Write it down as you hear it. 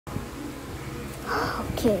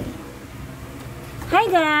Okay. Hi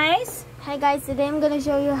guys! Hi guys, today I'm gonna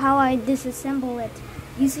show you how I disassemble it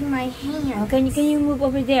using my hand. Oh, can you move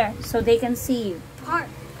over there so they can see you?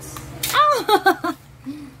 Parts. Oh!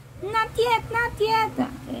 Not yet, not yet.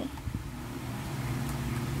 Okay.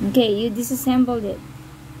 Okay, you disassembled it.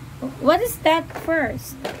 What is that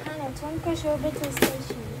first? Hannah, it's one push over to the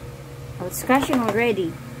station. Oh, it's crashing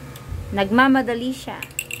already. Nagmamadali siya.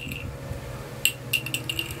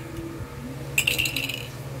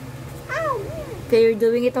 Okay, you're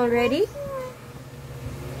doing it already?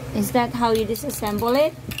 Is that how you disassemble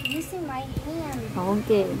it? Using my hand.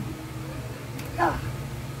 Okay.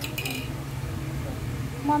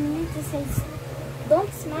 Mom, you need to say,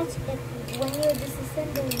 don't smash it when you're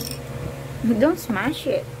disassembling it. Don't smash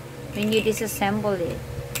it when you disassemble it.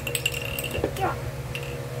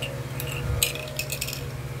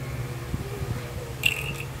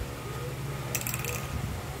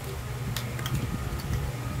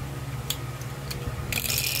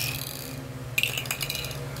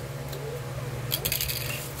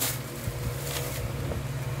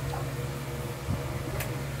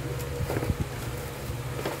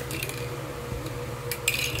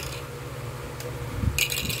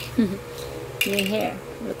 Your hair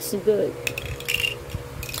looks good.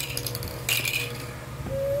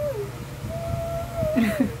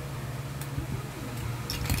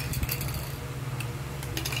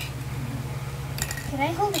 Can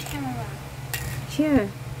I hold the camera? Sure.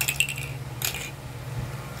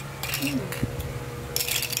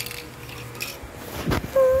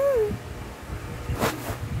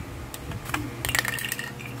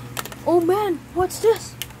 Oh man, what's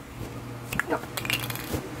this?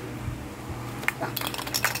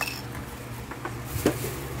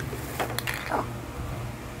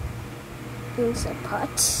 Here's a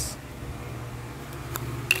parts.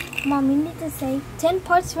 Mom, you need to say 10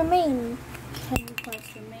 parts remain. 10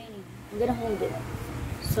 parts remaining. I'm gonna hold it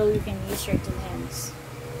so you can use your 2 hands.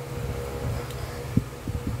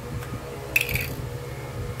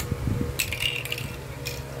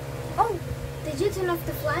 Oh, did you turn off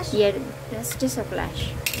the flash? Yeah, that's just a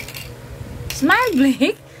flash. Smile,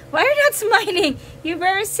 Blake. Why are you not smiling? You're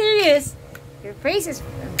very serious. Your face is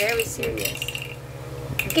very serious.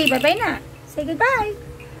 Okay, bye-bye na. Say goodbye.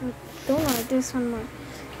 Don't worry, there's one more.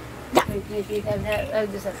 Wait. I'll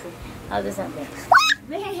do something. I'll do something.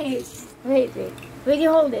 Wait. Wait,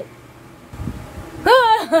 you hold it.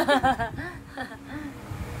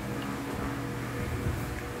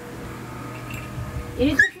 You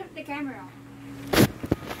need to flip the camera.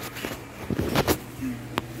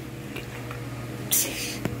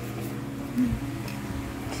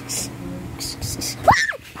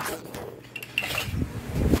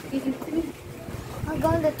 I'll go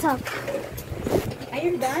on the top. Are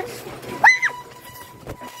you done?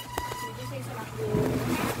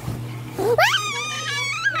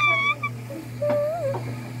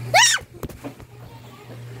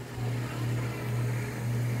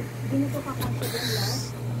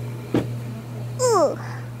 Ooh.